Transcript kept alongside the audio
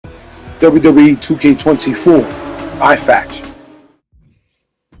Wwe 2K24 Myfaction.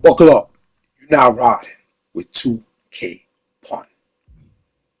 Buckle up, you're now riding with 2K Pun.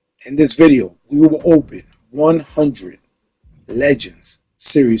 In this video, we will open 100 Legends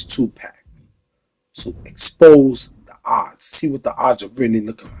Series 2 pack to expose the odds, see what the odds are really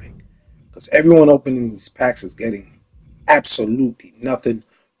looking like. Because everyone opening these packs is getting absolutely nothing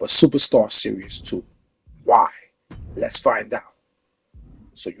but Superstar Series 2. Why? Let's find out.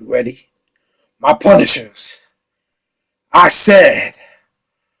 So you ready? My Punishers, I said,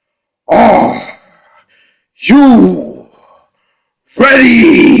 are you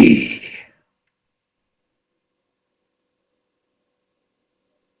ready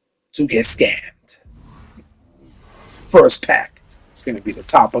to get scammed? First pack is going to be the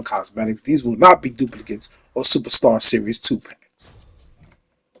top of cosmetics. These will not be duplicates or Superstar Series 2 packs.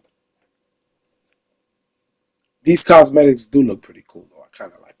 These cosmetics do look pretty cool though. I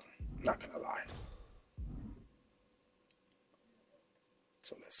kind of like them, I'm not going to lie.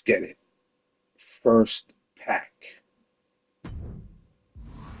 So let's get it. First pack.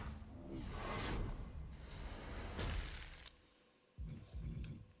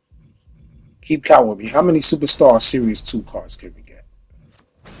 Keep count with me. How many Superstar Series 2 cards can we get?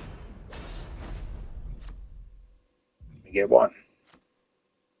 We get one.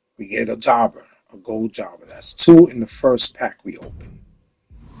 We get a jobber, a gold jobber. That's 2 in the first pack we open.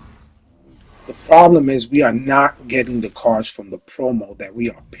 The problem is we are not getting the cards from the promo that we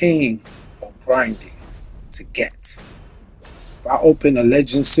are paying or grinding to get. If I open a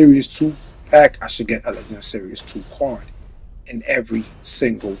Legend Series 2 pack, I should get a Legend Series 2 card in every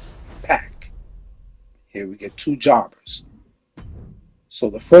single pack. Here we get 2 jobbers. So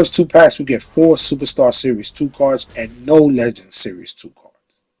the first 2 packs we get 4 Superstar Series 2 cards and no Legend Series 2 cards.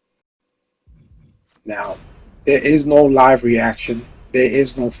 Now, there is no live reaction. There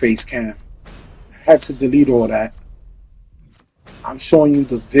is no face cam. I had to delete all that. I'm showing you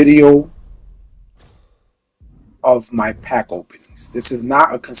the video of my pack openings. This is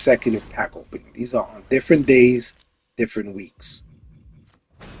not a consecutive pack opening. These are on different days, different weeks.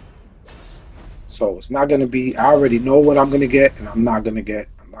 So it's not going to be, I already know what I'm going to get and I'm not going to get.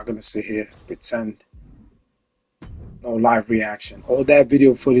 I'm not going to sit here and pretend. There's no live reaction. All that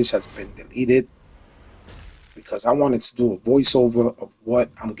video footage has been deleted because I wanted to do a voiceover of what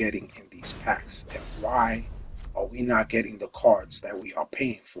I'm getting in these packs and why are we not getting the cards that we are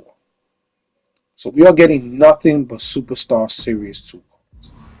paying for. So we are getting nothing but Superstar Series 2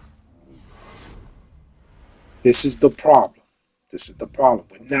 cards. This is the problem. This is the problem.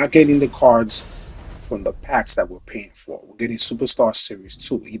 We're not getting the cards from the packs that we're paying for. We're getting Superstar Series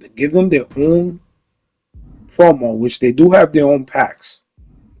 2. Either give them their own promo, which they do have their own packs,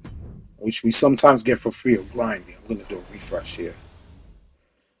 which we sometimes get for free or grinding. I'm going to do a refresh here.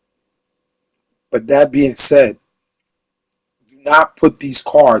 But that being said, do not put these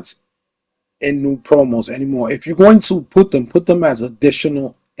cards in new promos anymore. If you're going to put them as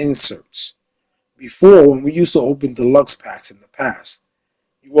additional inserts. Before, when we used to open deluxe packs in the past,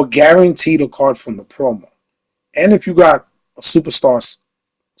 you were guaranteed a card from the promo. And if you got a Superstar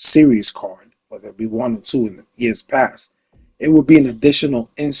Series card, whether it be 1 or 2 in the years past, it would be an additional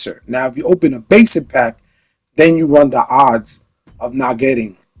insert. Now, if you open a basic pack, then you run the odds of not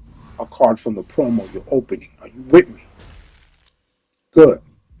getting a card from the promo you're opening. Are you with me? Good.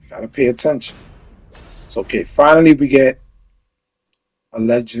 You gotta pay attention. So, okay, finally we get a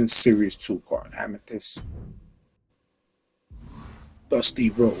Legend Series 2 card. Amethyst. Dusty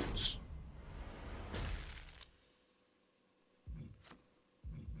Rhodes.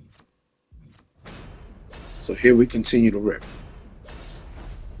 So here we continue to rip.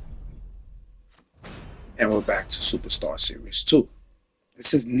 And we're back to Superstar Series 2.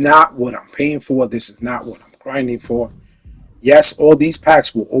 This is not what I'm paying for. This is not what I'm grinding for. Yes, all these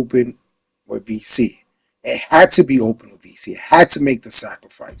packs will open with VC. It had to be open with VC. It had to make the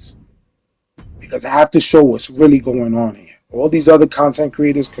sacrifice. Because I have to show what's really going on here. All these other content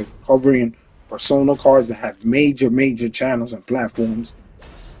creators covering Persona cards that have major channels and platforms,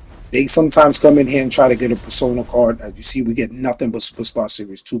 they sometimes come in here and try to get a Persona card. As you see, we get nothing but Superstar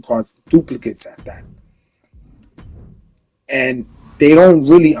Series 2 cards, duplicates at that. And they don't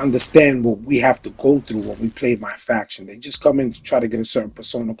really understand what we have to go through when we play Myfaction. They just come in to try to get a certain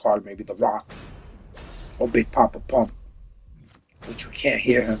Persona card, maybe The Rock or Big Papa Pump, which we can't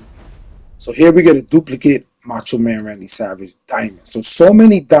hear him. So here we get a duplicate Macho Man Randy Savage diamond. So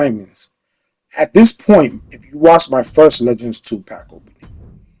many diamonds. At this point, if you watch my first Legends 2 pack opening,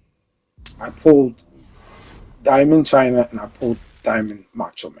 I pulled Diamond China and I pulled Diamond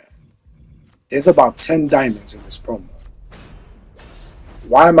Macho Man. There's about 10 diamonds in this promo.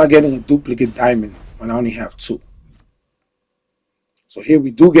 Why am I getting a duplicate diamond when I only have 2? So here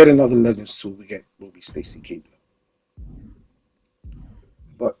we do get another Legends 2. We get Ruby Stacy Keebler.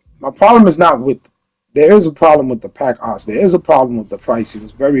 But my problem is not with... There is a problem with the pack odds. There is a problem with the pricing.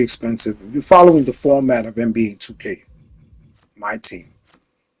 It's very expensive. If you're following the format of NBA 2K, my team,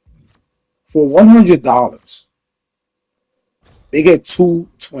 for $100, they get 2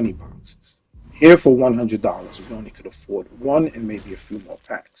 20 boxes. Here for $100, we only could afford 1 and maybe a few more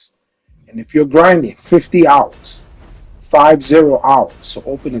packs. And if you're grinding 50 hours, 50 hours to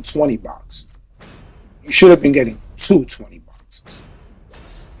open a 20 box, you should have been getting 2 20 boxes.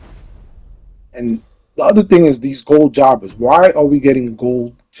 And the other thing is these gold jobbers. Why are we getting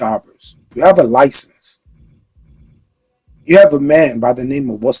gold jobbers? You have a license. You have a man by the name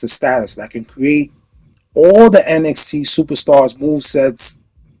of What's the Status that can create all the NXT superstars, movesets,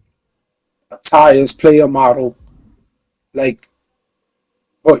 attires, player model. Like,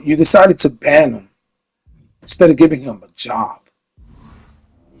 but you decided to ban him instead of giving him a job.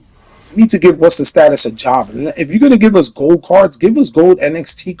 You need to give What's the Status a job. And if you're going to give us gold cards, give us gold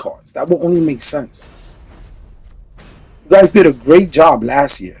NXT cards. That will only make sense. You guys did a great job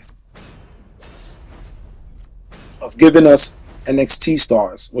last year of giving us NXT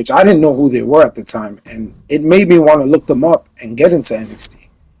stars, which I didn't know who they were at the time. And it made me want to look them up and get into NXT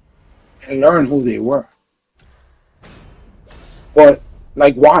and learn who they were. But,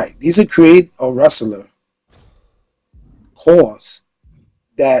 like, why? These are create a wrestler cause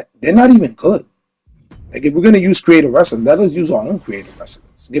that they're not even good. Like, if we're going to use creative wrestling, let us use our own creative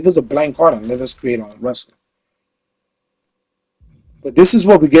wrestlers. Give us a blank card and let us create our own wrestler. But this is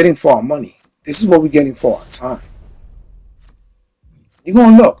what we're getting for our money. This is what we're getting for our time. You're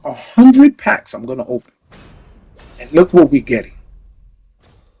going to look, 100 packs I'm going to open. And look what we're getting.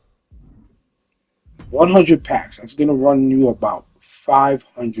 100 packs, that's going to run you about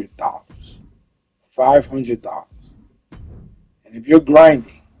 $500. $500. And if you're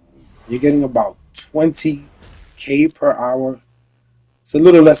grinding, you're getting about 20K per hour. It's a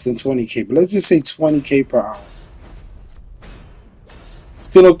little less than 20K, but let's just say 20K per hour. It's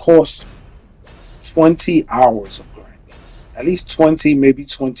going to cost 20 hours of grinding. At least 20, maybe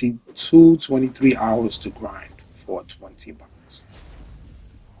 22, 23 hours to grind for 20 bucks.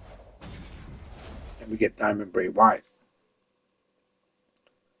 And we get Diamond Bray Wyatt.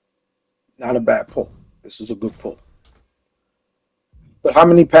 Not a bad pull. This was a good pull. But how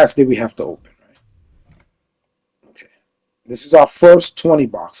many packs did we have to open, right? Okay. This is our first 20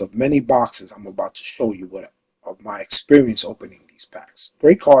 box of many boxes I'm about to show you of my experience opening these packs.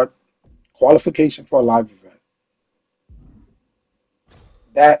 Great card. Qualification for a live event.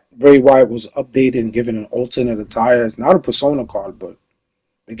 That Bray Wyatt was updated and given an alternate attire. It's not a Persona card, but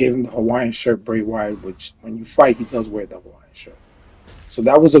they gave him the Hawaiian shirt Bray Wyatt, which when you fight, he does wear the Hawaiian shirt. So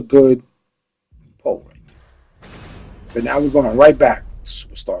that was a good pull right there. But now we're going right back to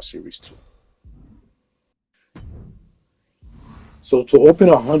Superstar Series 2. So to open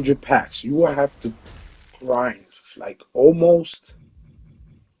 100 packs, you will have to grind like almost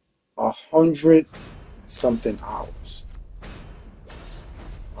 100 something hours.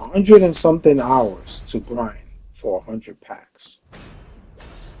 100 and something hours to grind for 100 packs.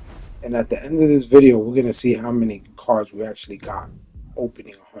 And at the end of this video, we're going to see how many cards we actually got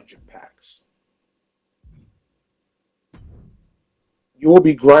opening 100 packs. You will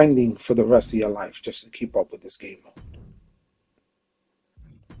be grinding for the rest of your life just to keep up with this game mode.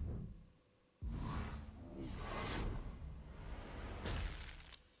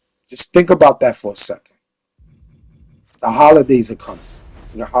 Just think about that for a second. The holidays are coming.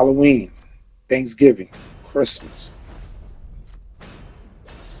 You know, Halloween, Thanksgiving, Christmas.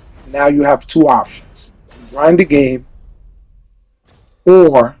 Now you have two options. You grind the game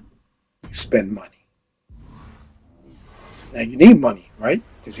or you spend money. Now you need money, right?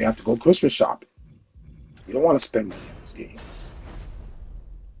 Because you have to go Christmas shopping. You don't want to spend money on this game.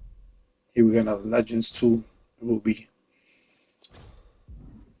 Here we got another Legends 2 Ruby.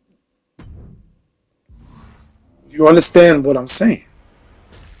 You understand what I'm saying?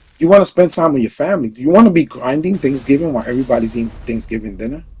 You want to spend time with your family. Do you want to be grinding Thanksgiving while everybody's eating Thanksgiving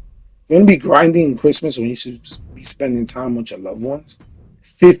dinner? You want to be grinding Christmas when you should be spending time with your loved ones?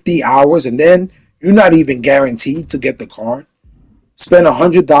 50 hours and then you're not even guaranteed to get the card. Spend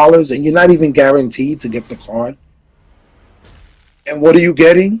 $100 and you're not even guaranteed to get the card. And what are you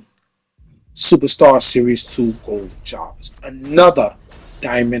getting? Superstar Series 2 Gold Jobs. Another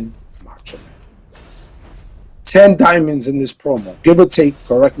Diamond Macho Man. 10 diamonds in this promo. Give or take,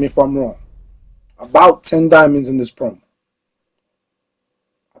 correct me if I'm wrong. About 10 diamonds in this promo.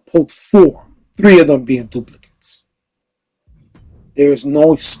 I pulled 4. 3 of them being duplicates. There is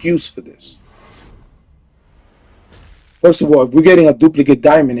no excuse for this. First of all, if we're getting a duplicate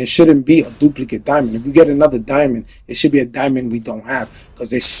diamond, it shouldn't be a duplicate diamond. If we get another diamond, it should be a diamond we don't have because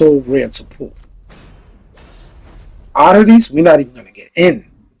they're so rare to pull. Oddities, we're not even going to get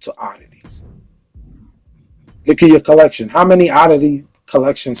into oddities. Look at your collection. How many oddity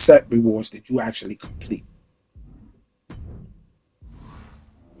collection set rewards did you actually complete?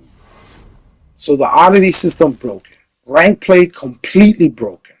 So the oddity system broken. Rank play completely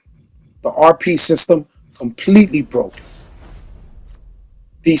broken. The RP system completely broken.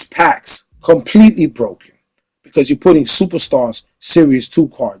 These packs completely broken because you're putting Superstars Series 2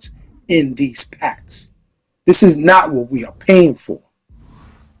 cards in these packs. This is not what we are paying for.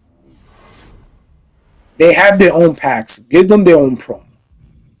 They have their own packs. Give them their own promo.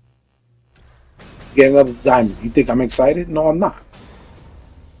 Get another diamond. You think I'm excited? No, I'm not.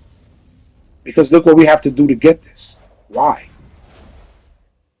 Because look what we have to do to get this. Why?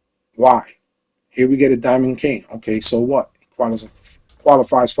 Why? Here we get a Diamond King. Okay, so what? It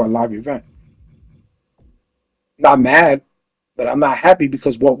qualifies for a live event. Not mad, but I'm not happy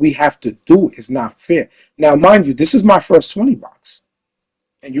because what we have to do is not fair. Now, mind you, this is my first 20 box.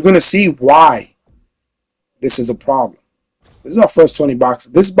 And you're going to see why this is a problem. This is our first 20 box.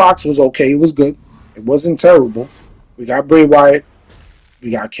 This box was okay. It was good. It wasn't terrible. We got Bray Wyatt.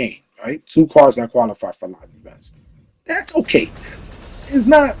 We got Kane, right? 2 cards that qualify for live events. That's okay. It's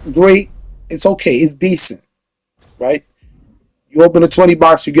not great. It's okay. It's decent, right? You open a 20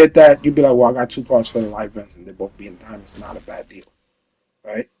 box, you get that. You be like, well, I got 2 cards for the live events, and they're both being diamonds. Not a bad deal,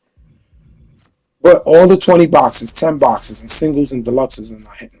 right? But all the 20 boxes, 10 boxes, and singles and deluxes are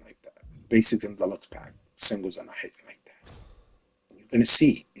not hitting like that. Basic and deluxe pack, singles are not hitting like that. You're gonna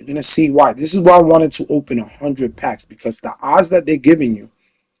see. You're gonna see why. This is why I wanted to open 100 packs, because the odds that they're giving you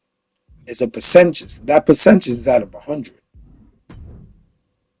is a percentage. That percentage is out of 100.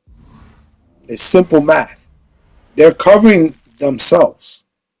 It's simple math. They're covering themselves,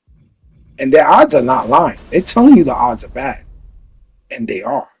 and their odds are not lying. They're telling you the odds are bad, and they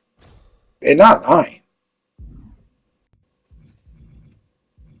are. They're not lying.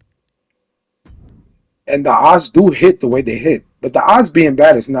 And the odds do hit the way they hit, but the odds being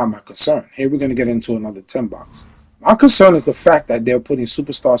bad is not my concern. Here we're going to get into another 10 box. My concern is the fact that they're putting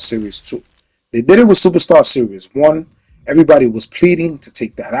Superstar Series 2. They did it with Superstar Series 1. Everybody was pleading to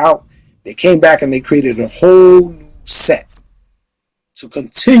take that out. They came back and they created a whole new set to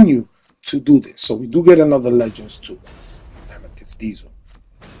continue to do this. So we do get another Legends 2. Amethyst Diesel.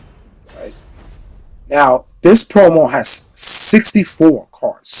 Right? Now, this promo has 64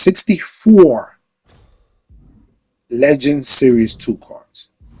 cards. 64 Legends Series 2 cards.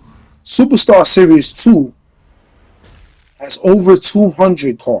 Superstar Series 2 has over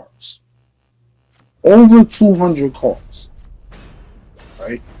 200 cards. Over 200 cards.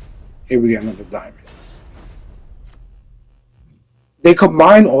 Right? Here we get another diamond. They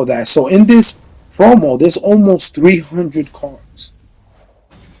combine all that. So in this promo, there's almost 300 cards.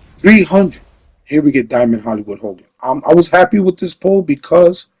 300. Here we get Diamond Hollywood Hogan. I was happy with this poll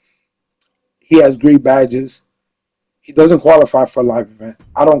because he has great badges. He doesn't qualify for a live event.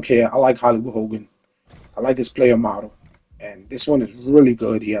 I don't care. I like Hollywood Hogan. I like his player model. And this one is really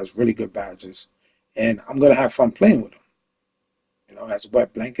good. He has really good badges. And I'm going to have fun playing with him. You know, has a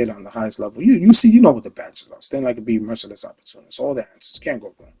wet blanket on the highest level. You see, you know what the badges are. Stand like a bee, merciless opportunist. All the answers. Can't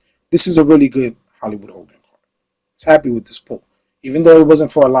go wrong. This is a really good Hollywood Hogan card. I was happy with this poll. Even though it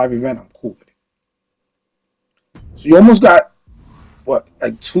wasn't for a live event, I'm cool with it. So you almost got, what,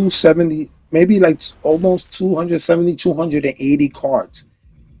 like 270, maybe like almost 270, 280 cards.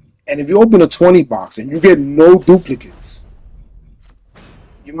 And if you open a 20 box and you get no duplicates,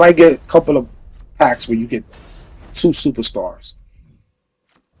 you might get a couple of packs where you get 2 superstars.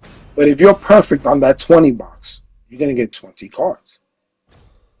 But if you're perfect on that 20 box, you're going to get 20 cards.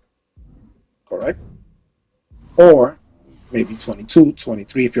 Correct? Or maybe 22,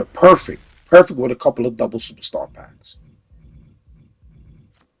 23 if you're perfect. Perfect with a couple of double superstar packs.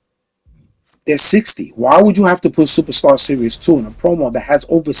 There's 60. Why would you have to put Superstar Series 2 in a promo that has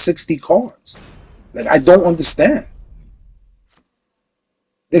over 60 cards? Like, I don't understand.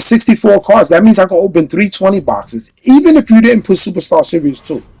 There's 64 cards. That means I can open 320 boxes. Even if you didn't put Superstar Series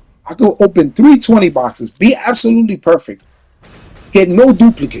 2, I could open 320 boxes, be absolutely perfect, get no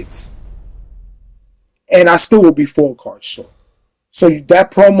duplicates, and I still will be 4 cards short. So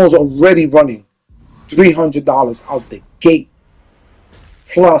that promo is already running $300 out the gate,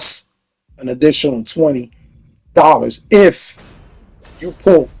 plus an additional $20 if you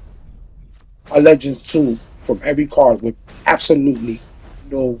pull a Legends 2 from every card with absolutely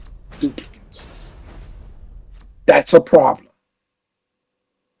no duplicates. That's a problem.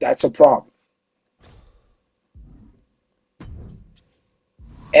 That's a problem.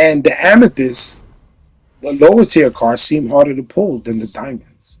 And the amethyst, the lower tier cards seem harder to pull than the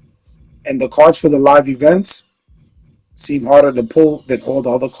diamonds. And the cards for the live events seem harder to pull than all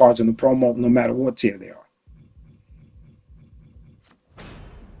the other cards in the promo, no matter what tier they are.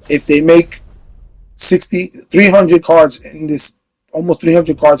 If they make 300 cards in this, almost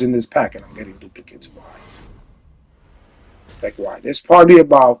 300 cards in this pack, and I'm getting duplicates, why? Like, why? There's probably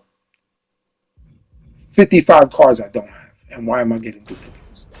about 55 cards I don't have. And why am I getting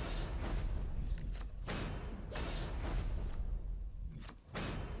duplicates?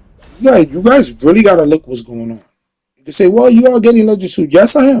 Yeah, you guys really got to look what's going on. You can say, well, you are getting Legend Suit.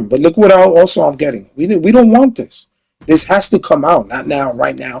 Yes, I am. But look what I'm getting. We don't want this. This has to come out. Not now,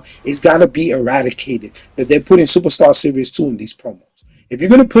 right now. It's got to be eradicated. That they're putting Superstar Series 2 in these promos. If you're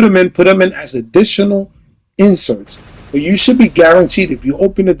going to put them in as additional inserts. But you should be guaranteed, if you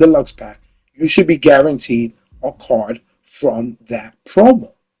open the deluxe pack, you should be guaranteed a card from that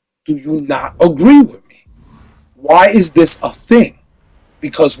promo. Do you not agree with me? Why is this a thing?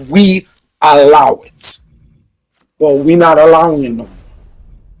 Because we allow it. Well, we're not allowing it no more.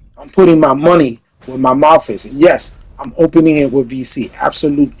 I'm putting my money where my mouth is. And yes, I'm opening it with VC.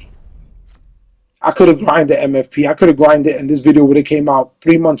 Absolutely. I could have grinded MFP. I could have grinded, and this video would have came out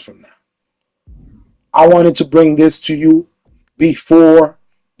 3 months from now. I wanted to bring this to you before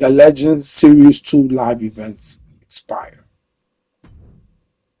the Legends Series 2 live events expire.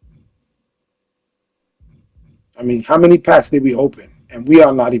 I mean, how many packs did we open? And we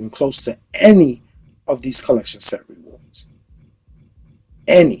are not even close to any of these collection set rewards.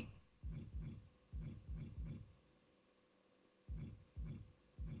 Any.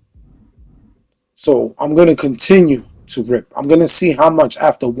 So I'm going to continue to rip. I'm going to see how much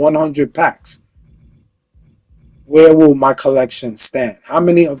after 100 packs. Where will my collection stand? How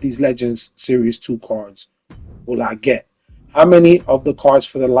many of these Legends Series 2 cards will I get? How many of the cards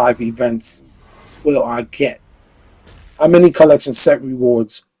for the live events will I get? How many collection set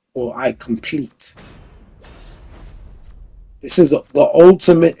rewards will I complete? This is the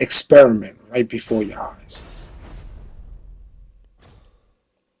ultimate experiment right before your eyes.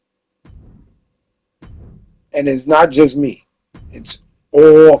 And it's not just me. It's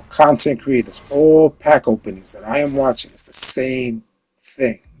all content creators, all pack openings that I am watching. It's the same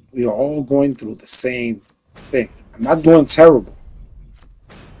thing. We are all going through the same thing. I'm not doing terrible.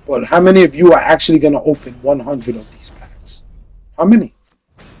 But how many of you are actually going to open 100 of these packs? How many?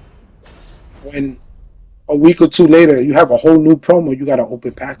 When a week or two later, you have a whole new promo you got to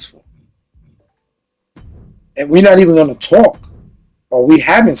open packs for. And we're not even going to talk, or we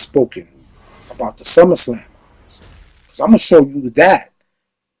haven't spoken about the SummerSlam odds. Because I'm going to show you that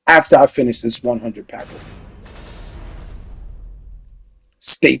after I finish this 100 pack opening.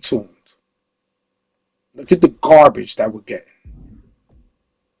 Stay tuned. Look at the garbage that we're getting.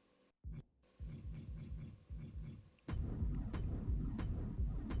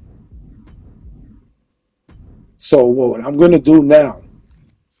 So what I'm going to do now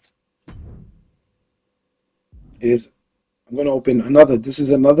is I'm going to open another. This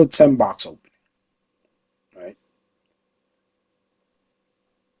is another 10 box opening. Right.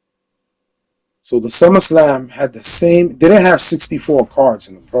 So the SummerSlam had the same. Didn't have 64 cards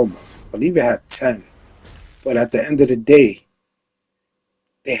in the promo. I believe it had 10. But at the end of the day,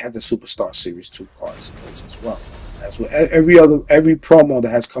 they had the Superstar Series 2 cards as well. As with every promo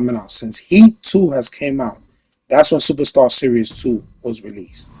that has come out since Heat 2 has came out. That's when Superstar Series 2 was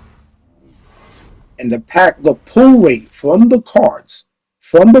released. And the pull rate from the cards,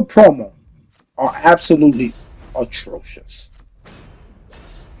 from the promo, are absolutely atrocious.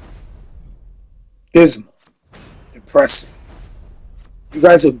 Dismal. Depressing. You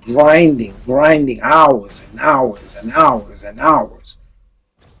guys are grinding hours and hours and hours and hours.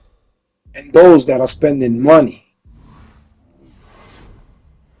 And those that are spending money,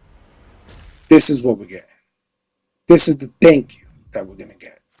 this is what we're getting. This is the thank you that we're going to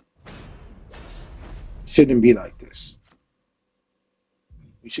get. Shouldn't be like this.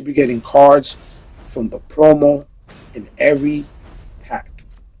 We should be getting cards from the promo in every pack.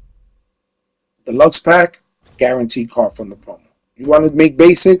 Deluxe pack, guaranteed card from the promo. You want to make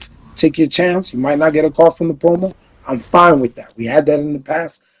basics, take your chance. You might not get a card from the promo. I'm fine with that. We had that in the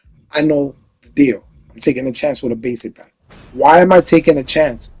past. I know the deal. I'm taking a chance with a basic pack. Why am I taking a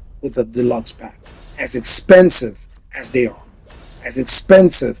chance with a deluxe pack? As expensive as they are. As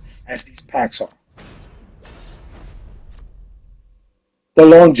expensive as these packs are. The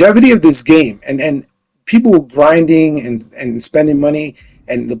longevity of this game and people grinding and spending money,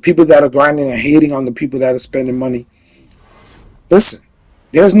 and the people that are grinding and hating on the people that are spending money. Listen,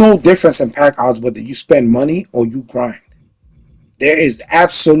 There's no difference in pack odds whether you spend money or you grind. There is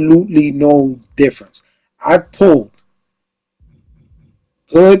absolutely no difference. I've pulled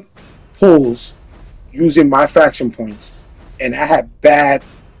good pulls using my faction points, and I had bad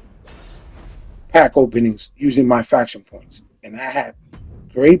pack openings using my faction points. And I had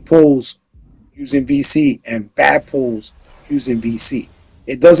great pulls using VC and bad pulls using VC.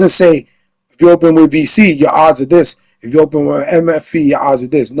 It doesn't say if you open with VC, your odds are this. If you open with MFP, your odds are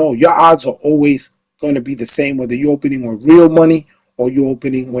this. No, your odds are always going to be the same whether you're opening with real money or you're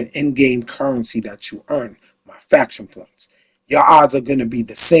opening with in-game currency that you earn, my faction points. Your odds are going to be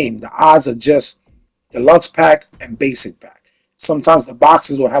the same. The odds are just deluxe pack and basic pack. Sometimes the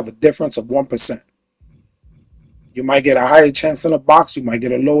boxes will have a difference of 1%. You might get a higher chance in a box. You might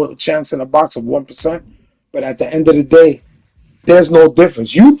get a lower chance in a box of 1%. But at the end of the day, there's no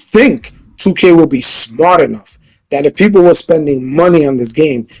difference. You think 2K will be smart enough that if people were spending money on this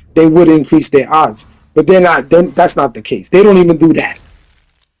game, they would increase their odds. But they're not. Then that's not the case. They don't even do that.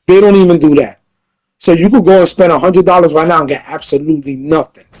 They don't even do that. So you could go and spend $100 right now and get absolutely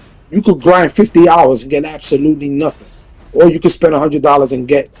nothing. You could grind 50 hours and get absolutely nothing. Or you could spend $100 and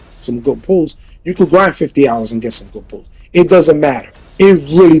get some good pulls. You could grind 50 hours and get some good pulls. It doesn't matter. It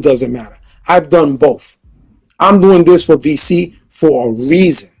really doesn't matter. I've done both. I'm doing this for VC for a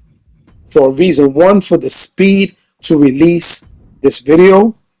reason. For a reason. One, for the speed to release this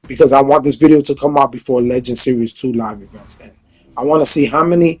video, because I want this video to come out before Legend Series 2 live events end. I want to see how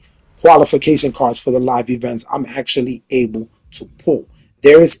many qualification cards for the live events I'm actually able to pull.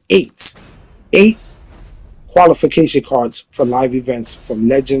 There is 8 qualification cards for live events from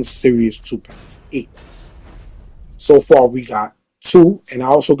Legends Series 2 packs. 8. So far we got 2, and I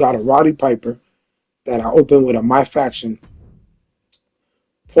also got a Roddy Piper that I opened with a Myfaction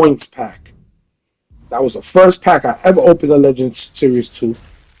points pack. That was the first pack I ever opened a Legends Series 2,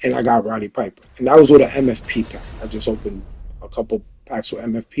 and I got Roddy Piper. And that was with an MFP pack. I just opened a couple packs with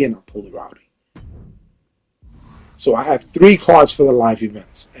MFP and I pulled Roddy. So I have 3 cards for the live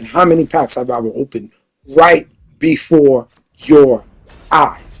events. And how many packs have I ever opened right before your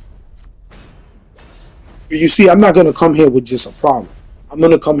eyes? But you see, I'm not going to come here with just a problem. I'm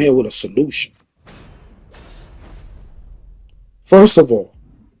going to come here with a solution. First of all,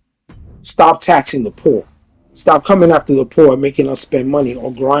 stop taxing the poor. Stop coming after the poor and making us spend money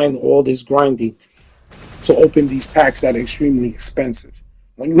or grind all this grinding to open these packs that are extremely expensive.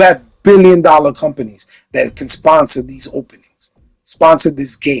 When you have billion-dollar companies that can sponsor these openings, sponsor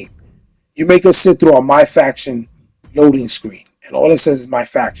this game, you make us sit through a Myfaction loading screen, and all it says is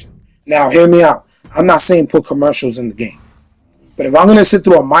Myfaction. Now, hear me out. I'm not saying put commercials in the game, but if I'm going to sit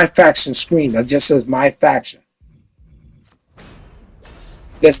through a Myfaction screen that just says Myfaction,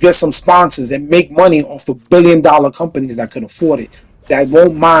 let's get some sponsors and make money off of billion-dollar companies that could afford it, that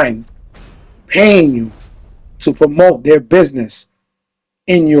won't mind paying you to promote their business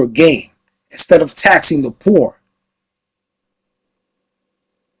in your game instead of taxing the poor.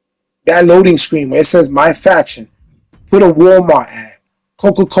 That loading screen where it says Myfaction, put a Walmart ad,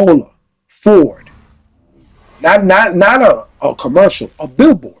 Coca-Cola, Ford, not a commercial, a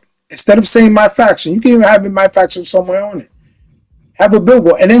billboard. Instead of saying Myfaction, you can even have Myfaction somewhere on it. Have a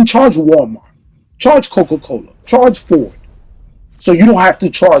billboard and then charge Walmart, charge Coca-Cola, charge Ford, so you don't have to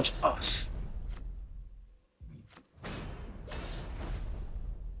charge us.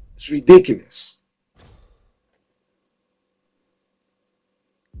 It's ridiculous.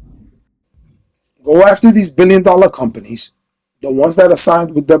 Go after these billion-dollar companies, the ones that are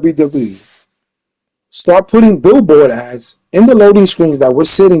signed with WWE. Start putting billboard ads in the loading screens that we're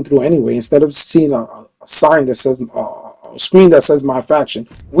sitting through anyway, instead of seeing a sign that says, a screen that says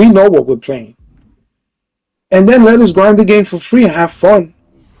Myfaction. We know what we're playing. And then let us grind the game for free and have fun.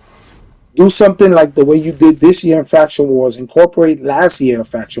 Do something like the way you did this year in Faction Wars. Incorporate last year of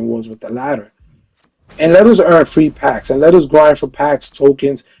Faction Wars with the ladder. And let us earn free packs. And let us grind for packs,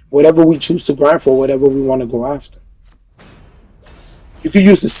 tokens, whatever we choose to grind for, whatever we want to go after. You could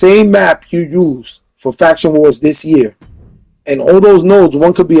use the same map you used for Faction Wars this year. And all those nodes,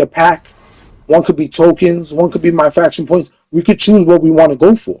 one could be a pack, one could be tokens, one could be Myfaction points. We could choose what we want to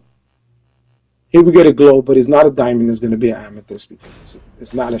go for. Here we get a glow, but it's not a diamond. It's going to be an amethyst because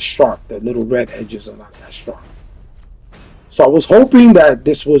it's not as sharp. The little red edges are not that sharp. So I was hoping that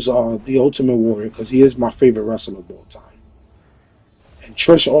this was the Ultimate Warrior because he is my favorite wrestler of all time. And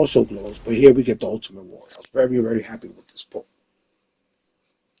Trish also glows, but here we get the Ultimate Warrior. I was very, very happy with this pull.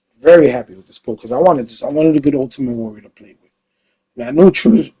 Very happy with this pull because I wanted a good Ultimate Warrior to play with. Now, I know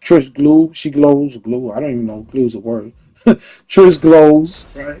Trish glue. She glows. Glue. I don't even know if glue is a word. Trish glows,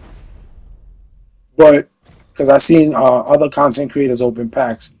 right? But because I seen other content creators open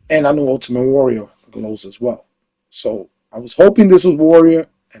packs, and I know Ultimate Warrior glows as well. So I was hoping this was Warrior,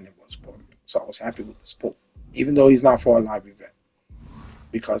 and it was Warrior. So I was happy with this pull, even though he's not for a live event.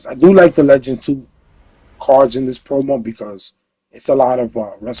 Because I do like the Legend 2 cards in this promo, because it's a lot of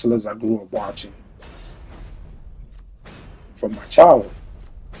wrestlers I grew up watching from my childhood.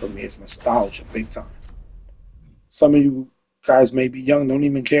 For me, it's nostalgia, big time. Some of you guys may be young, don't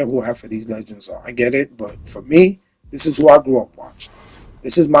even care who half of these legends are. I get it, but for me, this is who I grew up watching.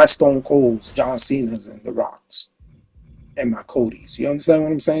 This is my Stone Colds, John Cena's, and The Rocks, and my Codys. You understand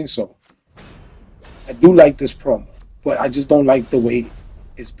what I'm saying? So, I do like this promo, but I just don't like the way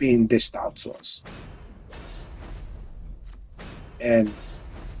it's being dished out to us. And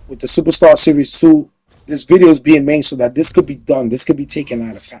with the Superstar Series 2, this video is being made so that this could be done. This could be taken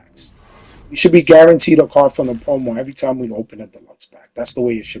out of packs. We should be guaranteed a card from the promo every time we open a deluxe pack. That's the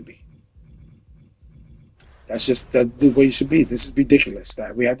way it should be. That's just the way it should be. This is ridiculous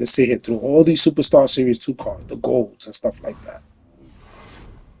that we have to sit here through all these Superstar Series 2 cards, the golds and stuff like that.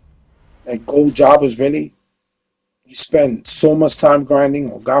 Like gold jobbers, really? You spend so much time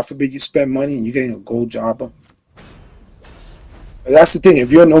grinding, or God forbid you spend money and you're getting a gold jobber. But that's the thing.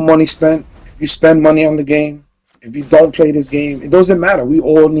 If you're no money spent, if you spend money on the game, if you don't play this game, it doesn't matter. We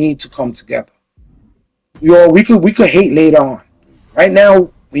all need to come together. We could hate later on. Right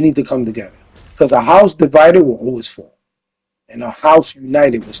now, we need to come together. Because a house divided will always fall. And a house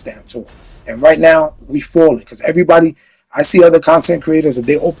united will stand tall. And right now, we falling. Because everybody, I see other content creators, if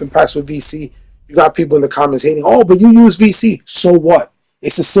they open packs with VC, you got people in the comments hating, oh, but you use VC. So what?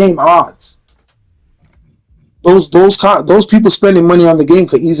 It's the same odds. Those people spending money on the game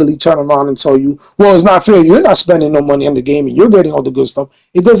could easily turn around and tell you, well, it's not fair. You're not spending no money on the game and you're getting all the good stuff.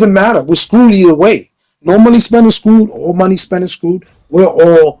 It doesn't matter. We're screwed either way. No money spending screwed, all money spending screwed. We're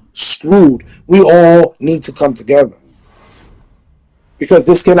all screwed. We all need to come together. Because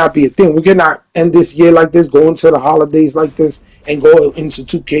this cannot be a thing. We cannot end this year like this, go into the holidays like this, and go into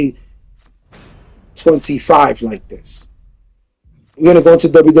 2K25 like this. We're going to go into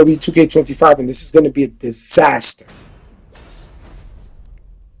WWE 2K25, and this is going to be a disaster.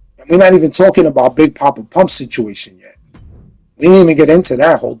 And we're not even talking about Big Papa Pump situation yet. We didn't even get into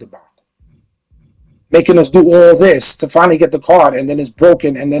that whole debacle. Making us do all this to finally get the card, and then it's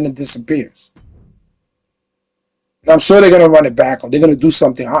broken, and then it disappears. And I'm sure they're going to run it back, or they're going to do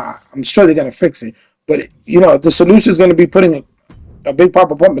something. I'm sure they're going to fix it. But, you know, if the solution is going to be putting a Big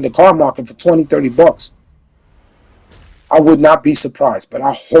Papa Pump in the card market for $20-$30, I would not be surprised, but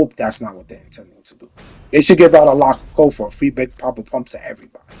I hope that's not what they're intending to do. They should give out a locker code for a free Big Papa Pump to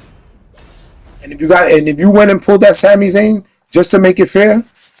everybody. And if you went and pulled that Sami Zayn just to make it fair,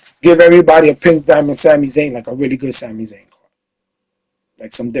 give everybody a pink diamond Sami Zayn, like a really good Sami Zayn card,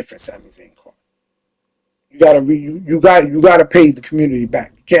 like some different Sami Zayn card. You gotta pay the community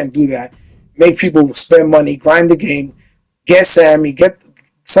back. You can't do that. Make people spend money, grind the game, get Sammy,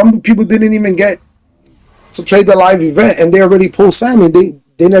 some people didn't even get to play the live event, and they already pulled Sammy.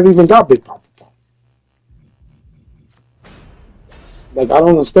 They never even got Big Papa Pump. Like, I don't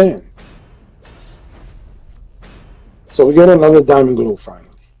understand. So we get another Diamond Glow finally.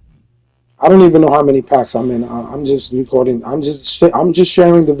 I don't even know how many packs I'm in. I'm just recording. I'm just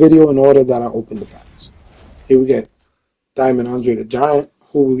sharing the video in order that I open the packs. Here we get Diamond Andre the Giant,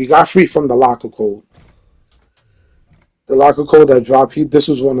 who we got free from the locker code. The locker code that dropped. This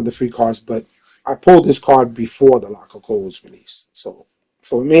was one of the free cards, but I pulled this card before the locker code was released. So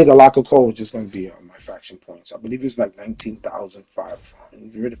for me, the locker code is just going to be my faction points. I believe it's like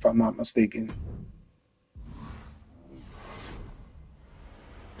 19,500 if I'm not mistaken.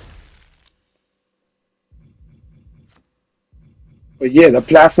 But yeah, the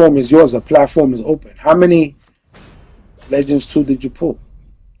platform is yours. The platform is open. How many Legends 2 did you pull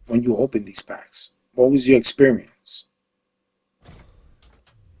when you opened these packs? What was your experience?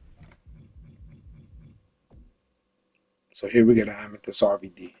 So here we get an Amethyst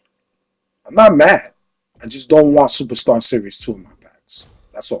RVD. I'm not mad. I just don't want Superstar Series 2 in my packs.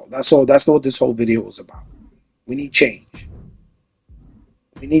 That's all. That's what this whole video was about. We need change.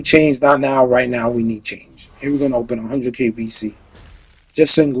 We need change, not now, right now. We need change. Here we're going to open 100K VC.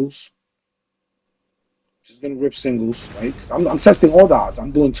 Just singles. Just going to rip singles, right? Because I'm testing all the odds.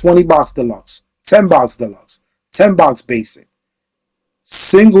 I'm doing 20 box deluxe, 10 box deluxe, 10 box basic,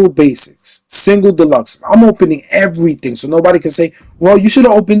 single basics, single deluxe. I'm opening everything, so nobody can say, well, you should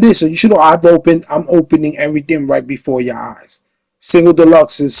have opened this, or you should have. I'm opening everything right before your eyes. Single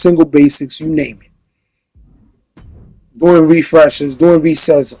deluxes, single basics, you name it. Doing refreshes, doing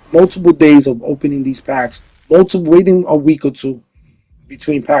resets, multiple days of opening these packs, waiting a week or two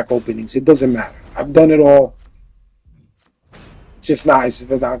between pack openings. It doesn't matter. I've done it all. It's just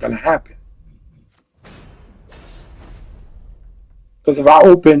not gonna happen. Because if I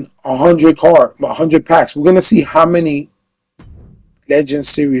open 100 packs, we're gonna see how many Legend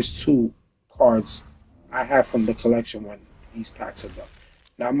Series 2 cards I have from the collection when these packs are done.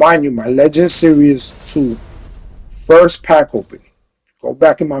 Now, mind you, my Legend Series 2 first pack opening, go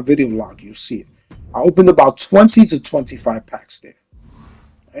back in my video log, you'll see it. I opened about 20 to 25 packs there.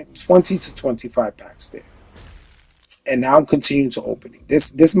 Right? 20 to 25 packs there. And now I'm continuing to opening.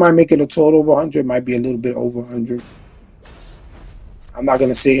 This might make it a total of 100, might be a little bit over 100. I'm not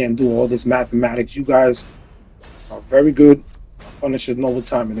going to sit here and do all this mathematics. You guys are very good. Our punishers know what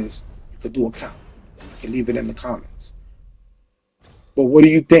time it is. You could do a count. You can leave it in the comments. But what do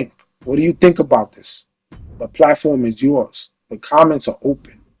you think? What do you think about this? The platform is yours. The comments are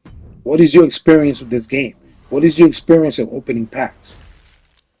open. What is your experience with this game? What is your experience of opening packs?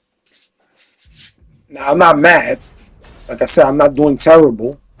 Now, I'm not mad. Like I said, I'm not doing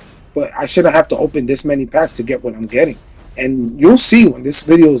terrible. But I shouldn't have to open this many packs to get what I'm getting. And you'll see when this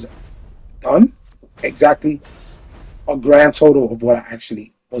video is done exactly a grand total of what I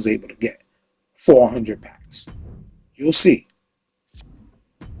actually was able to get. 400 packs. You'll see.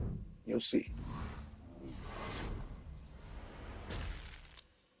 You'll see.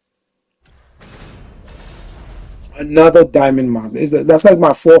 Another diamond mod. That's like my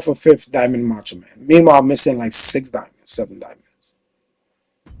 4th or 5th diamond Macho Man. Meanwhile, I'm missing like 6 diamonds, 7 diamonds.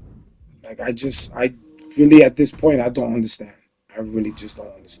 Like I really at this point I don't understand. I really just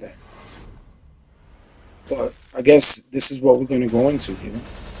don't understand. But I guess this is what we're gonna go into, you know.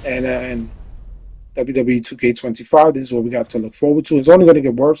 And WWE 2K25, this is what we got to look forward to. It's only gonna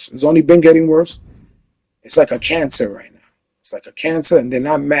get worse. It's only been getting worse. It's like a cancer right now. It's like a cancer, and they're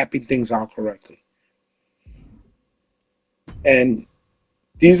not mapping things out correctly. And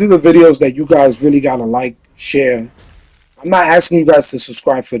these are the videos that you guys really gotta like, share. I'm not asking you guys to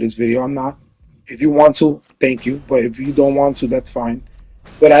subscribe for this video. I'm not. If you want to, thank you. But if you don't want to, that's fine.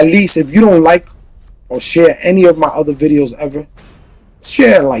 But at least if you don't like or share any of my other videos ever,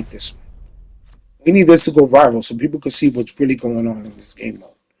 share and like this one. We need this to go viral so people can see what's really going on in this game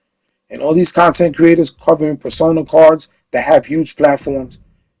mode. And all these content creators covering Persona cards that have huge platforms,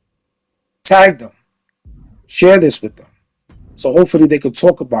 tag them. Share this with them. So hopefully they could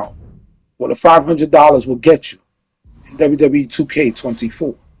talk about what the $500 will get you in WWE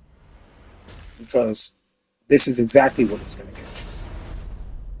 2K24. Because this is exactly what it's going to get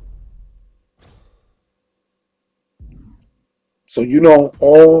you. So you know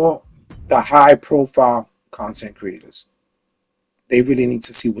all the high profile content creators, they really need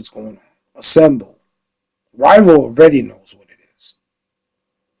to see what's going on. Assemble. Rival already knows what it is.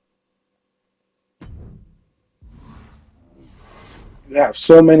 You have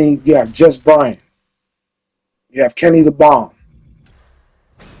so many. You have Just Brian. You have Kenny the Bomb.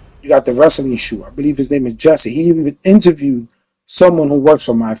 You got the wrestling shoe. I believe his name is Jesse. He even interviewed someone who works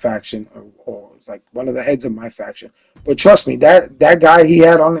for Myfaction, or it's like one of the heads of Myfaction. But trust me, that guy he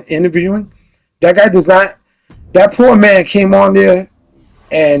had on interviewing, that guy does not. That poor man came on there,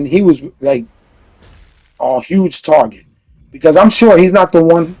 and he was like a huge target, because I'm sure he's not the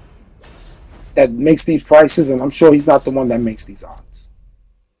one that makes these prices, and I'm sure he's not the one that makes these odds.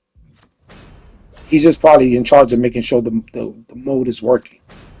 He's just probably in charge of making sure the mode is working.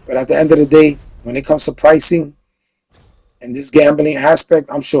 But at the end of the day, when it comes to pricing and this gambling aspect,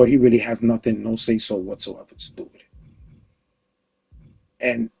 I'm sure he really has nothing, no say-so whatsoever to do with it.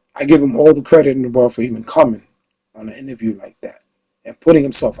 And I give him all the credit in the world for even coming on an interview like that and putting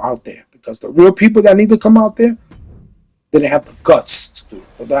himself out there. Because the real people that need to come out there, they didn't have the guts to do it.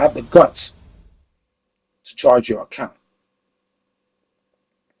 But they have the guts to charge your account.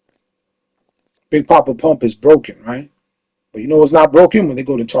 Big Papa Pump is broken, right? But you know what's not broken? When they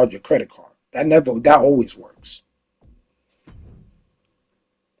go to charge your credit card. That always works.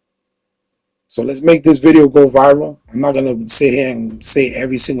 So let's make this video go viral. I'm not going to sit here and say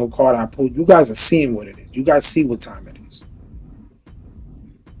every single card I pulled. You guys are seeing what it is. You guys see what time it is.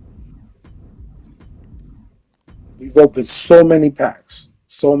 We've opened so many packs.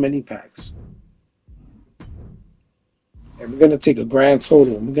 So many packs. And we're going to take a grand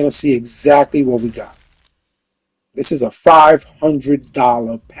total. And we're going to see exactly what we got. This is a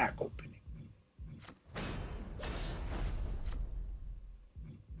 $500 pack opening.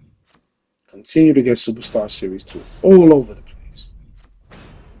 Continue to get Superstar Series 2 all over the place.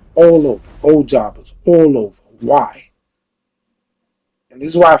 All over. Old jobbers. All over. Why? And this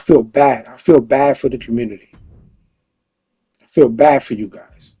is why I feel bad. I feel bad for the community. I feel bad for you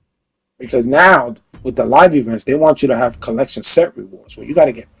guys. Because now, with the live events, they want you to have collection set rewards where you got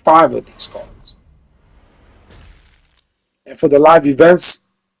to get 5 of these cards. And for the live events,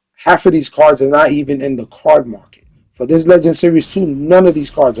 half of these cards are not even in the card market. For this Legend Series 2, none of these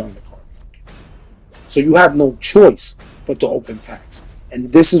cards are in the card market. So you have no choice but to open packs.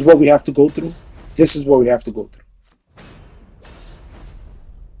 And this is what we have to go through. This is what we have to go through.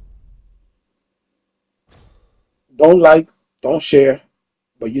 Don't like, don't share.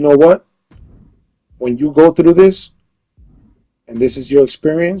 But you know what? When you go through this, and this is your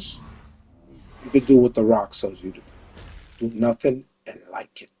experience, you could do what The Rock tells you to do. Do nothing and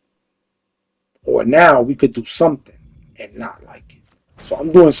like it. Or now we could do something and not like it. So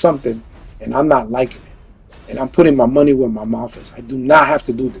I'm doing something and I'm not liking it. And I'm putting my money where my mouth is. I do not have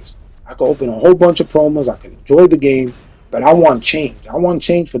to do this. I can open a whole bunch of promos. I can enjoy the game. But I want change. I want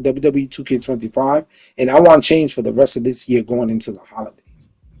change for WWE 2K25. And I want change for the rest of this year going into the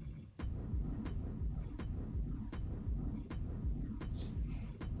holidays.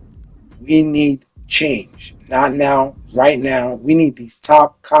 We need change. Not now, right now. We need these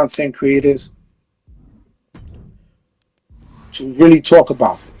top content creators to really talk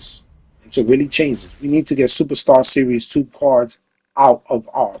about this and to really change this. We need to get Superstar Series 2 cards out of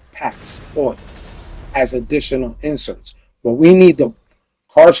our packs or as additional inserts. But we need the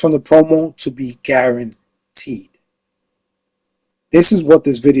cards from the promo to be guaranteed. This is what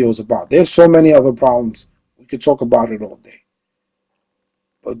this video is about. There's so many other problems. We could talk about it all day.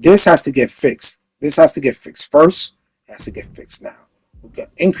 But this has to get fixed. This has to get fixed first. It has to get fixed now. We could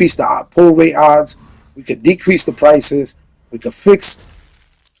increase the pull rate odds. We could decrease the prices. We could fix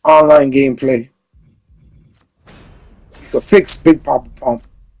online gameplay. We could fix Big Papa Pump.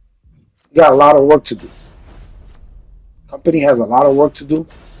 We got a lot of work to do. Company has a lot of work to do.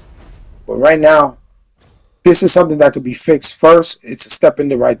 But right now, this is something that could be fixed first. It's a step in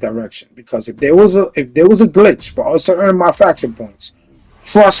the right direction. Because if there was a glitch for us to earn Myfaction points,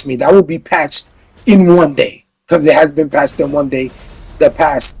 trust me, that will be patched in one day. Because it has been patched in one day that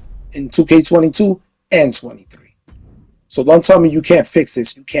passed in 2K22 and 23. So don't tell me you can't fix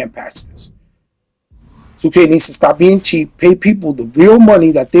this. You can't patch this. 2K needs to stop being cheap. Pay people the real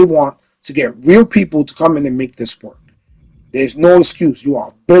money that they want to get real people to come in and make this work. There's no excuse. You are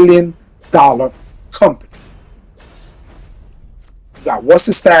a billion-dollar company. You got what's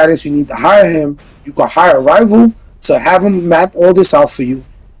the status? You need to hire him. You can hire a rival to have him map all this out for you.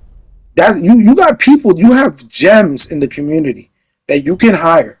 That's you got people. You have gems in the community that you can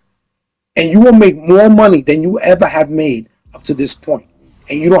hire. And you will make more money than you ever have made up to this point.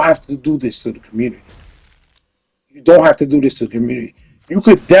 And you don't have to do this to the community. You don't have to do this to the community. You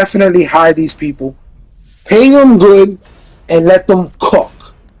could definitely hire these people, pay them good, and let them cook.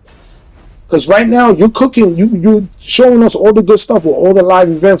 Because right now, you're cooking. You're showing us all the good stuff with all the live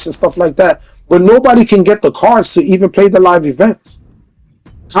events and stuff like that. But nobody can get the cards to even play the live events.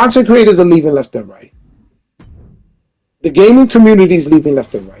 Content creators are leaving left and right. The gaming community is leaving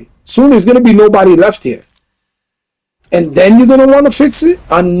left and right. Soon there's going to be nobody left here. And then you're going to want to fix it?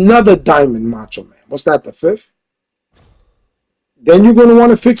 Another Diamond Macho Man. What's that, the 5th? Then you're going to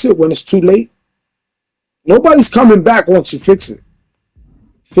want to fix it when it's too late? Nobody's coming back once you fix it.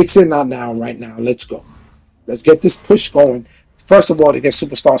 Fix it not now, right now. Let's go. Let's get this push going. First of all, to get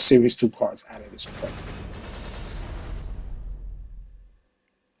Superstar Series 2 cards out of this play.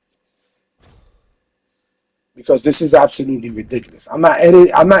 Because this is absolutely ridiculous. I'm not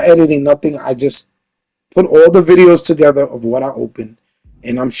editing nothing. I just put all the videos together of what I opened,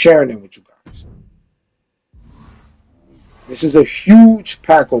 and I'm sharing it with you guys. This is a huge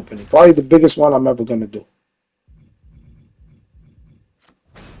pack opening. Probably the biggest one I'm ever going to do.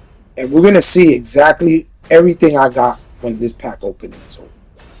 And we're going to see exactly everything I got when this pack opening is over.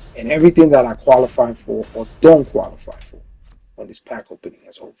 And everything that I qualify for or don't qualify for when this pack opening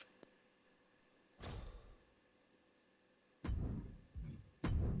is over.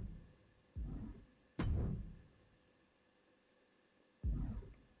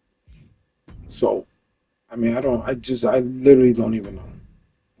 So, I mean, I literally don't even know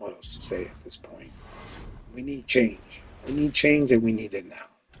what else to say at this point. We need change. We need change and we need it now.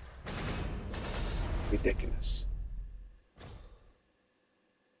 Ridiculous.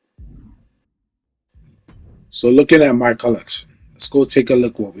 So looking at my collection, let's go take a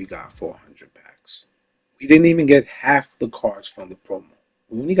look what we got for 100 packs. We didn't even get half the cards from the promo.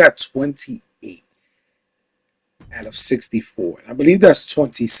 We only got 28 out of 64. And I believe that's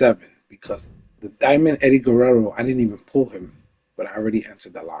 27 because the Diamond Eddie Guerrero, I didn't even pull him, but I already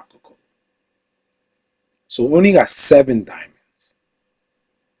entered the locker code. So we only got 7 diamonds.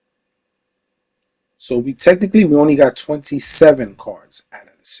 So we only got 27 cards out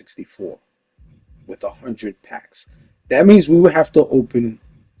of the 64 with 100 packs. That means we would have to open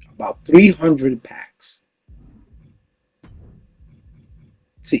about 300 packs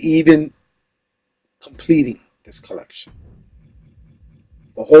to even completing this collection.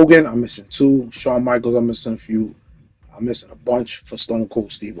 For Hogan, I'm missing 2. Shawn Michaels, I'm missing a few. I'm missing a bunch for Stone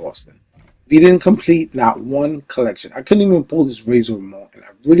Cold Steve Austin. We didn't complete not one collection. I couldn't even pull this Razor Ramon, and I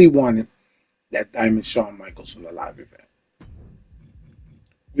really wanted that Diamond Shawn Michaels from the live event.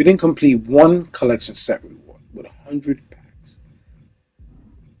 We didn't complete one collection set reward with 100 packs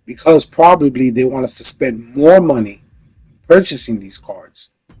because probably they want us to spend more money purchasing these cards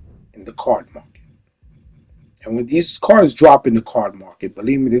in the card market. And when these cards drop in the card market,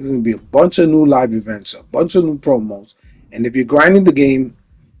 believe me, there's going to be a bunch of new live events, a bunch of new promos. And if you're grinding the game,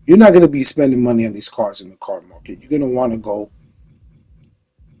 you're not going to be spending money on these cards in the card market. You're going to want to go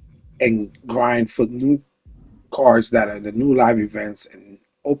and grind for new cards that are the new live events and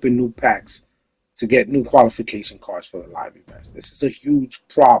open new packs to get new qualification cards for the live events. This is a huge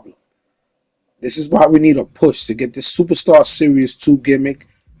problem. This is why we need a push to get this Superstar Series 2 gimmick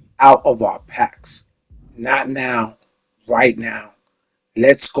out of our packs. Not now, right now.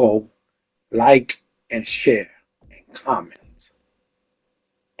 Let's go. Like and share and comment.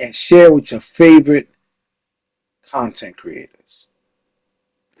 And share with your favorite content creators.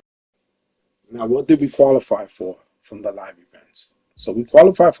 Now, what did we qualify for from the live events? So we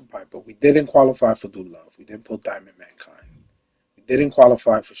qualified for Piper. We didn't qualify for Do Love. We didn't pull Diamond Mankind. We didn't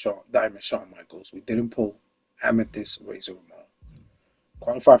qualify for Diamond Shawn Michaels. We didn't pull Amethyst Razor Ramon.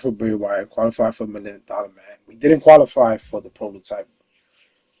 Qualified for Bray Wyatt, qualified for $1 Million Man. We didn't qualify for the prototype.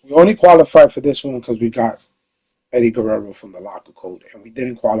 We only qualified for this one because we got Eddie Guerrero from the Locker Code, and we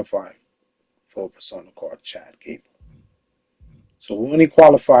didn't qualify for a Persona card, Chad Gable. So we only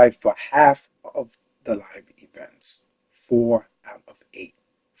qualified for half of the live events, 4 out of 8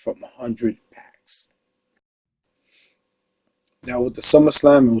 from 100 packs. Now with the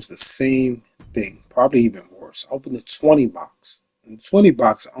SummerSlam, it was the same thing, probably even worse. I opened the 20 box. In the 20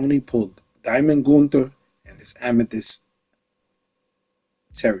 box, I only pulled Diamond Gunther and this Amethyst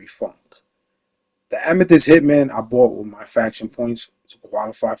Terry Funk. The Amethyst Hitman I bought with my faction points to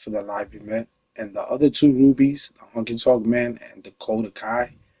qualify for the live event. And the other 2 rubies, the Hunkin' Talk Man and Dakota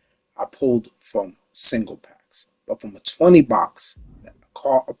Kai, I pulled from single packs. But from a 20 box,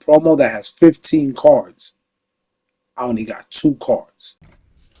 a promo that has 15 cards, I only got 2 cards.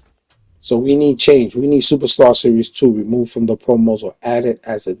 So we need change. We need Superstar Series 2 removed from the promos or added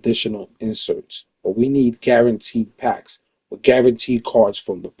as additional inserts. But we need guaranteed packs with guaranteed cards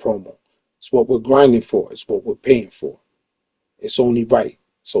from the promo. It's what we're grinding for. It's what we're paying for. It's only right.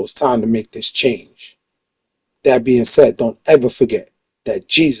 So it's time to make this change. That being said, don't ever forget that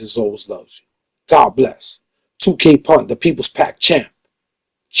Jesus always loves you. God bless. 2K Punt, the People's Pack champ.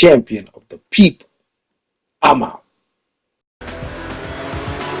 Champion of the people. I'm out.